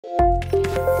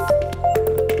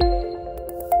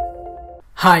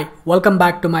Hi, welcome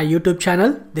back to my YouTube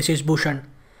channel. This is Bhushan.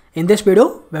 In this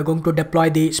video, we are going to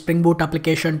deploy the Spring Boot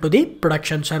application to the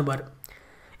production server.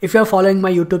 If you are following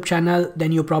my YouTube channel,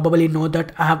 then you probably know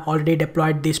that I have already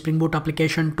deployed the Spring Boot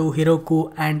application to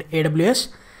Heroku and AWS.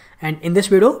 And in this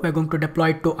video, we are going to deploy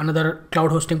it to another cloud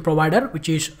hosting provider, which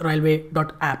is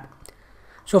Railway.app.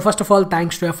 So first of all,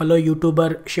 thanks to a fellow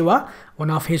YouTuber Shiva. One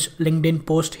of his LinkedIn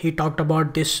posts, he talked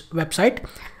about this website.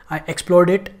 I explored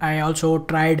it. I also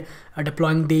tried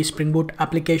deploying the Spring Boot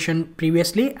application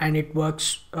previously, and it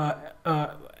works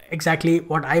exactly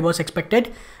what I was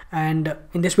expected. And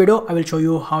in this video, I will show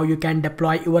you how you can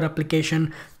deploy your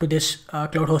application to this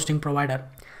cloud hosting provider.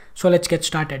 So let's get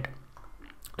started.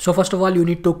 So first of all, you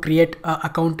need to create an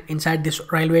account inside this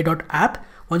Railway.app.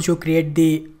 Once you create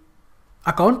the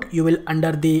account, you will,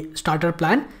 under the starter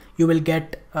plan, you will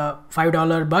get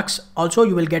 $5 bucks. Also,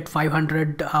 you will get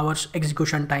 500 hours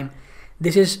execution time.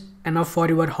 This is enough for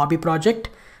your hobby project.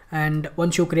 And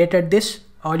once you created this,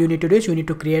 all you need to do is you need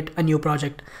to create a new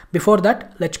project. Before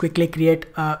that, let's quickly create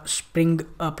a Spring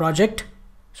project.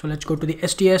 So let's go to the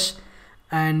STS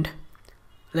and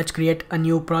let's create a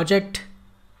new project.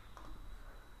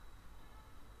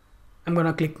 I'm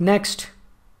gonna click next.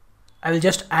 I will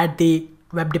just add the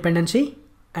web dependency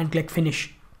and click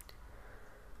finish.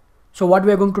 So what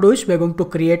we are going to do is we are going to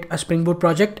create a Spring Boot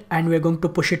project and we are going to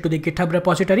push it to the GitHub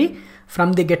repository.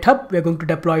 From the GitHub, we are going to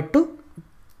deploy it to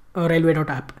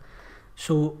Railway.app.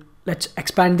 So let's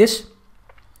expand this.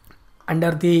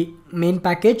 Under the main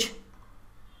package,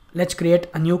 let's create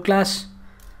a new class.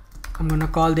 I'm going to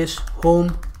call this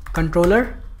home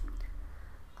controller.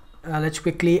 Let's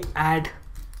quickly add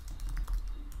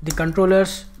the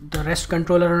controllers, the REST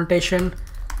controller annotation,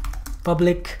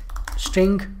 public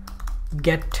string,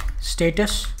 get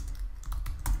status.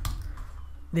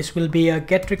 This will be a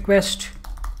get request,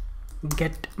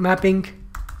 get mapping.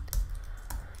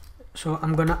 So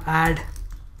I'm gonna add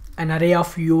an array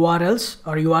of URLs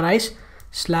or URIs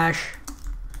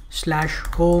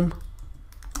 /home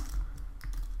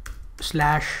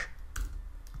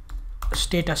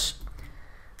 /status.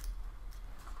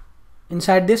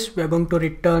 Inside this, we are going to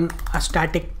return a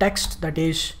static text, that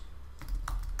is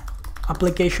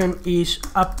application is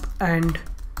up and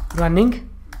running.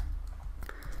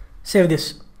 Save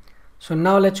this. So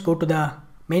now let's go to the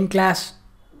main class.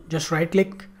 Just right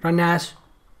click, run as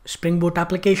Spring Boot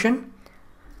application,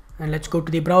 and let's go to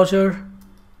the browser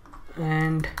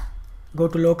and go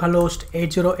to localhost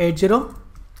 8080.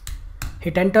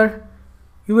 Hit enter.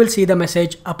 You will see the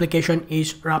message application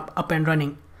is up and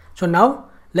running. So now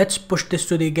let's push this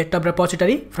to the GitHub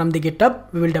repository. From the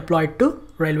GitHub, we will deploy it to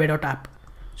Railway.app.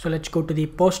 So let's go to the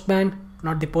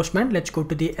let's go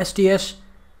to the STS,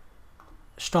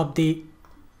 stop the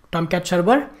Tomcat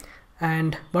server.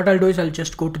 And what I'll do is I'll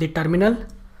just go to the terminal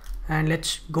and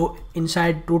let's go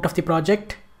inside root of the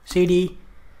project, cd/demo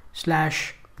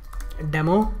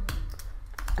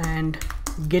and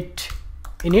git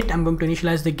init. I'm going to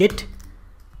initialize the git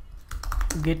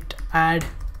add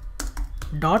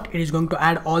dot. It is going to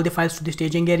add all the files to the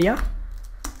staging area,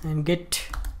 and git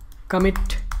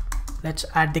commit. Let's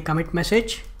add the commit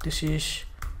message. This is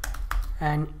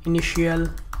an initial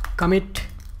commit.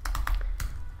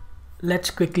 Let's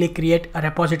quickly create a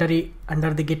repository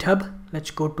under the GitHub.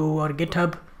 Let's go to our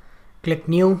GitHub, click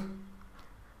new.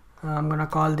 I'm gonna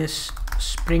call this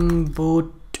Spring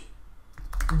Boot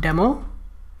demo,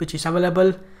 which is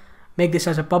available. Make this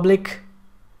as a public.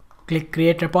 Click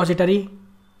create repository.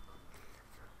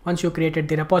 Once you created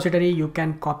the repository, you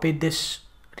can copy this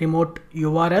remote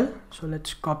URL. So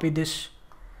let's copy this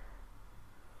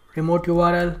remote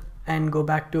URL and go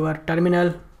back to our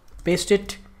terminal, paste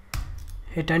it,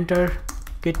 hit enter,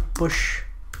 git push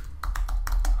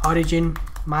origin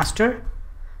master.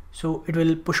 So it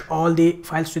will push all the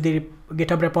files to the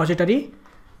GitHub repository.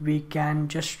 We can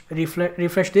just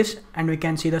refresh this and we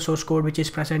can see the source code which is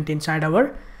present inside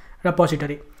our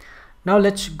repository. Now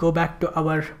let's go back to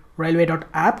our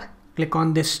Railway.app, click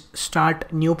on this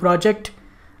start new project.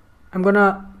 I'm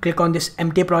gonna click on this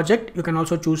empty project. You can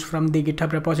also choose from the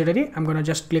GitHub repository. I'm gonna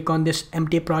just click on this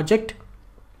empty project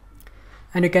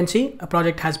and you can see a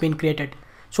project has been created.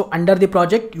 So under the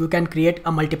project, you can create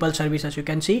a multiple services. You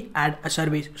can see add a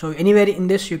service. So anywhere in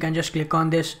this, you can just click on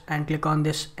this and click on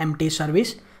this empty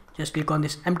service. Just click on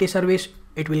this empty service.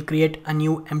 It will create a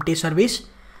new empty service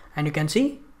and you can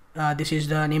see this is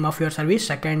the name of your service,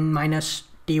 second minus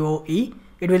TOE.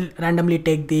 It will randomly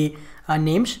take the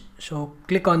names. So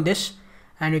click on this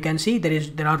and you can see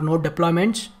there are no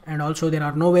deployments and also there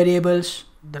are no variables,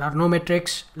 there are no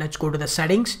metrics. Let's go to the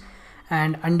settings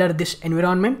and under this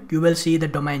environment you will see the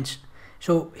domains.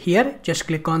 So here just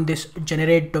click on this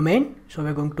generate domain. So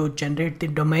we're going to generate the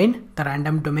domain, the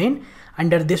random domain.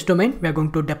 Under this domain we are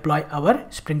going to deploy our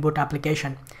Spring Boot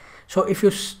application. So if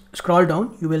you scroll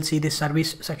down, you will see this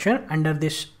service section. Under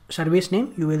this service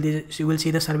name you will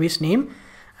see the service name,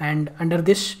 and under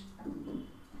this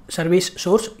service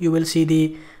source you will see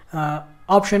the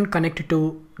option connected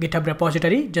to GitHub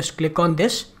repository. Just click on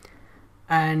this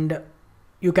and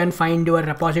you can find your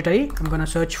repository. I'm gonna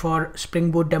search for Spring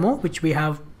Boot demo, which we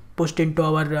have pushed into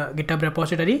our GitHub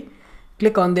repository.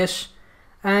 Click on this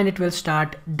and it will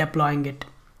start deploying it,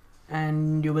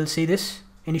 and you will see this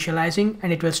initializing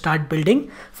and it will start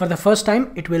building. For the first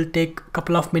time it will take a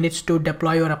couple of minutes to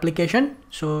deploy your application,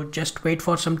 so just wait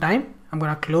for some time. I'm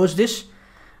gonna close this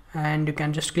and you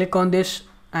can just click on this,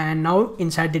 and now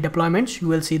inside the deployments you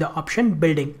will see the option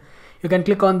building. You can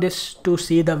click on this to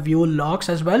see the view logs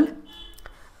as well.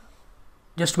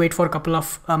 Just wait for a couple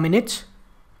of minutes.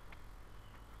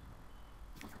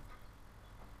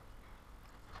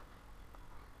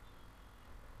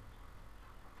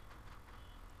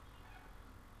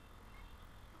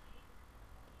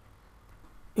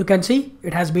 You can see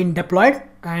it has been deployed,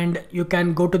 and you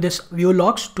can go to this view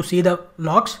logs to see the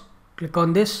logs. Click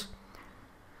on this,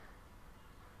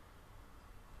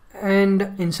 and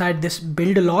inside this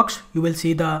build logs you will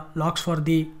see the logs for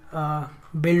the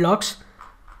build logs,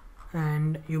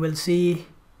 and you will see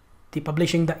the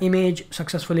publishing the image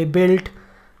successfully built,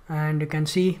 and you can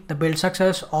see the build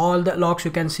success. All the logs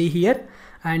you can see here,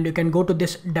 and you can go to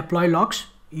this deploy logs.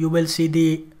 You will see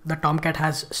the Tomcat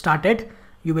has started.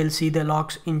 You will see the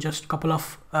logs in just couple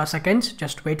of seconds.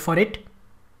 Just wait for it.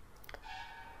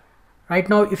 Right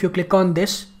now if you click on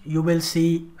this you will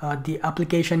see the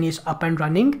application is up and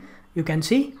running, you can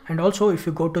see. And also if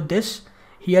you go to this,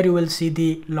 here you will see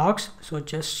the logs. So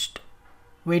just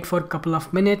wait for a couple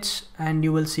of minutes and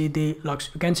you will see the logs.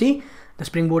 You can see the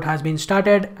Spring Boot has been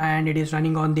started and it is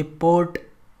running on the port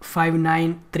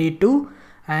 5932.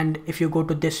 And if you go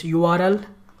to this URL,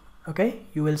 okay,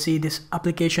 you will see this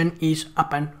application is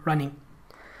up and running.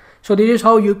 So this is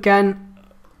how you can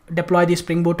deploy the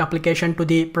Spring Boot application to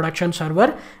the production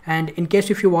server. And in case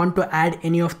if you want to add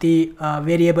any of the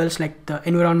variables like the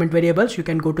environment variables, you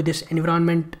can go to this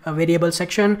environment variable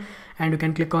section and you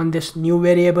can click on this new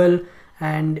variable,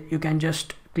 and you can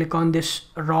just click on this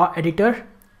raw editor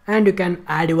and you can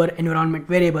add your environment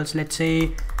variables, let's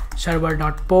say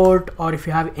server.port, or if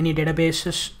you have any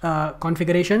databases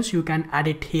configurations you can add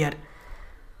it here.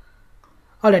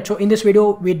 Alright, so in this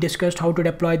video we discussed how to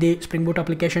deploy the Spring Boot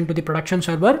application to the production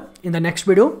server. In the next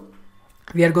video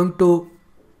we are going to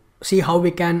see how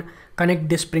we can connect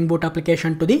this Spring Boot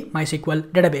application to the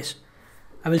MySQL database.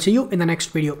 I will see you in the next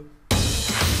video.